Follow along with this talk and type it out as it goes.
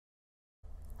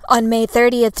On May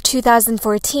 30th,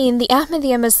 2014, the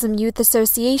Ahmadiyya Muslim Youth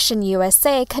Association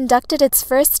USA conducted its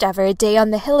first ever Day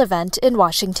on the Hill event in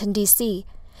Washington, D.C.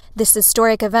 This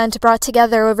historic event brought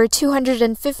together over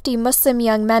 250 Muslim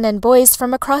young men and boys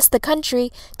from across the country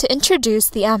to introduce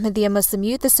the Ahmadiyya Muslim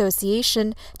Youth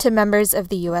Association to members of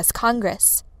the U.S.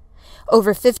 Congress.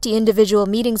 Over 50 individual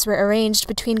meetings were arranged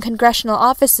between congressional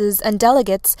offices and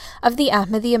delegates of the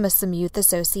Ahmadiyya Muslim Youth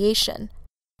Association.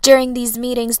 During these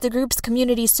meetings, the group's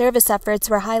community service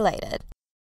efforts were highlighted.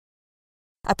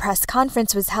 A press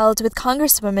conference was held with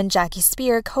Congresswoman Jackie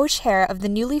Speier, co-chair of the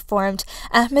newly formed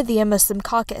Ahmadiyya Muslim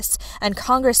Caucus, and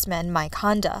Congressman Mike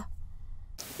Honda.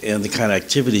 And the kind of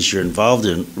activities you're involved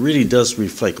in really does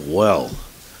reflect well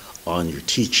on your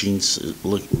teachings. It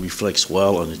reflects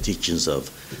well on the teachings of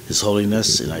His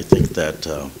Holiness, and I think that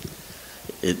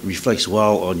it reflects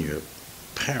well on your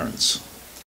parents.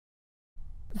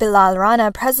 Bilal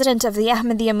Rana, president of the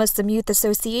Ahmadiyya Muslim Youth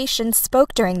Association,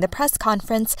 spoke during the press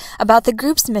conference about the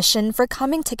group's mission for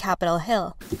coming to Capitol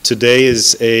Hill. Today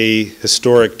is a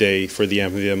historic day for the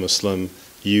Ahmadiyya Muslim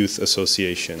Youth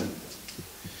Association.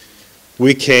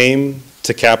 We came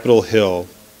to Capitol Hill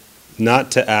not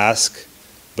to ask,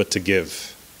 but to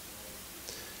give.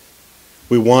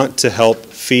 We want to help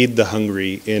feed the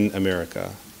hungry in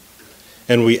America.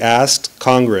 And we asked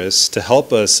Congress to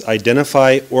help us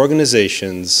identify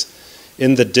organizations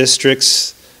in the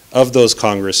districts of those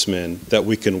congressmen that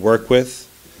we can work with,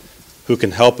 who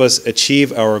can help us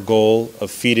achieve our goal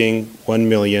of feeding 1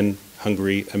 million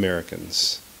hungry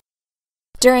Americans.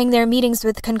 During their meetings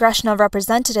with congressional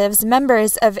representatives,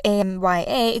 members of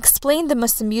AMYA explained the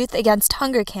Muslim Youth Against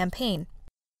Hunger campaign.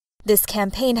 This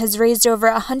campaign has raised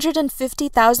over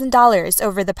 $150,000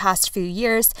 over the past few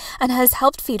years and has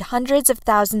helped feed hundreds of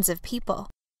thousands of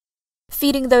people.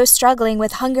 Feeding those struggling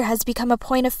with hunger has become a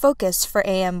point of focus for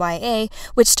AMYA,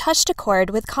 which touched a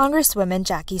chord with Congresswoman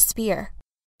Jackie Speier.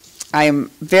 I am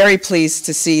very pleased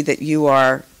to see that you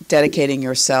are dedicating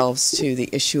yourselves to the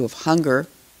issue of hunger,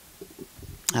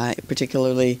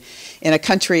 particularly in a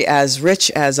country as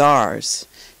rich as ours.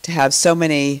 To have so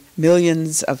many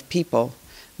millions of people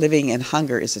living in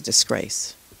hunger is a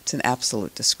disgrace. It's an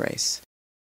absolute disgrace.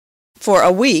 For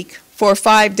a week, for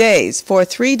 5 days, for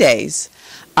 3 days,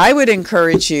 I would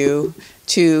encourage you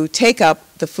to take up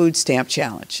the food stamp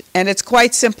challenge. And it's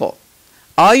quite simple.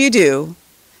 All you do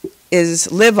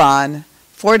is live on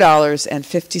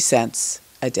 $4.50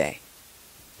 a day.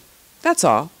 That's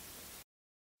all.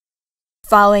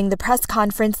 Following the press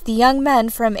conference, the young men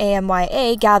from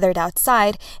AMYA gathered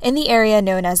outside in the area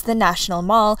known as the National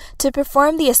Mall to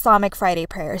perform the Islamic Friday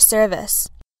prayer service.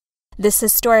 This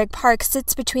historic park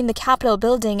sits between the Capitol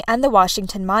building and the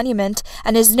Washington Monument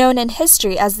and is known in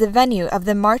history as the venue of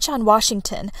the March on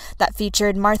Washington that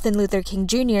featured Martin Luther King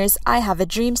Jr.'s I Have a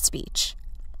Dream speech.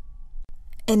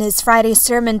 In his Friday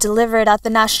sermon delivered at the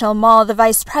National Mall, the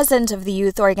vice president of the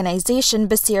youth organization,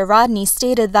 Basir Rodney,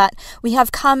 stated that we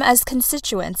have come as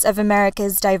constituents of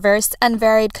America's diverse and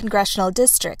varied congressional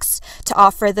districts to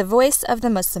offer the voice of the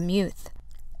Muslim youth.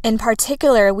 In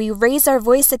particular, we raise our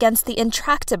voice against the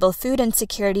intractable food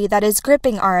insecurity that is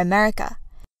gripping our America.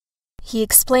 He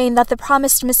explained that the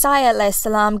promised Messiah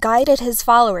ﷺ guided his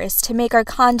followers to make our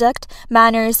conduct,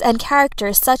 manners, and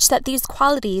character such that these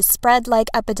qualities spread like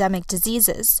epidemic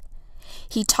diseases.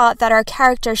 He taught that our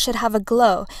character should have a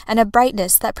glow and a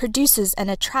brightness that produces an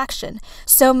attraction,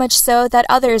 so much so that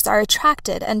others are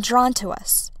attracted and drawn to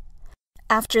us.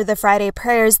 After the Friday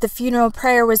prayers, the funeral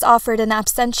prayer was offered in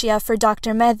absentia for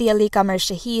Dr. Mehdi Ali Qamar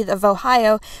Shahid of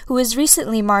Ohio, who was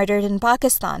recently martyred in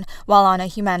Pakistan while on a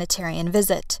humanitarian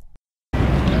visit.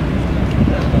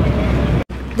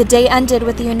 The day ended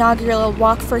with the inaugural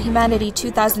Walk for Humanity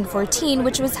 2014,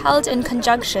 which was held in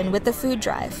conjunction with the food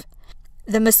drive.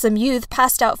 The Muslim youth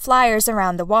passed out flyers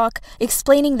around the walk,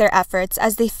 explaining their efforts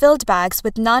as they filled bags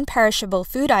with non-perishable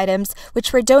food items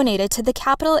which were donated to the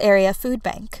Capital Area Food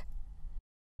Bank.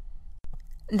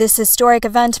 This historic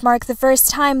event marked the first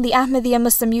time the Ahmadiyya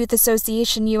Muslim Youth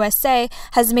Association USA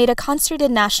has made a concerted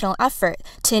national effort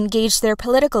to engage their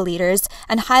political leaders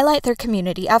and highlight their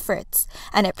community efforts,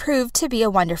 and it proved to be a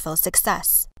wonderful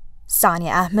success.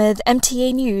 Sania Ahmed,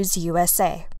 MTA News,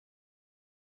 USA.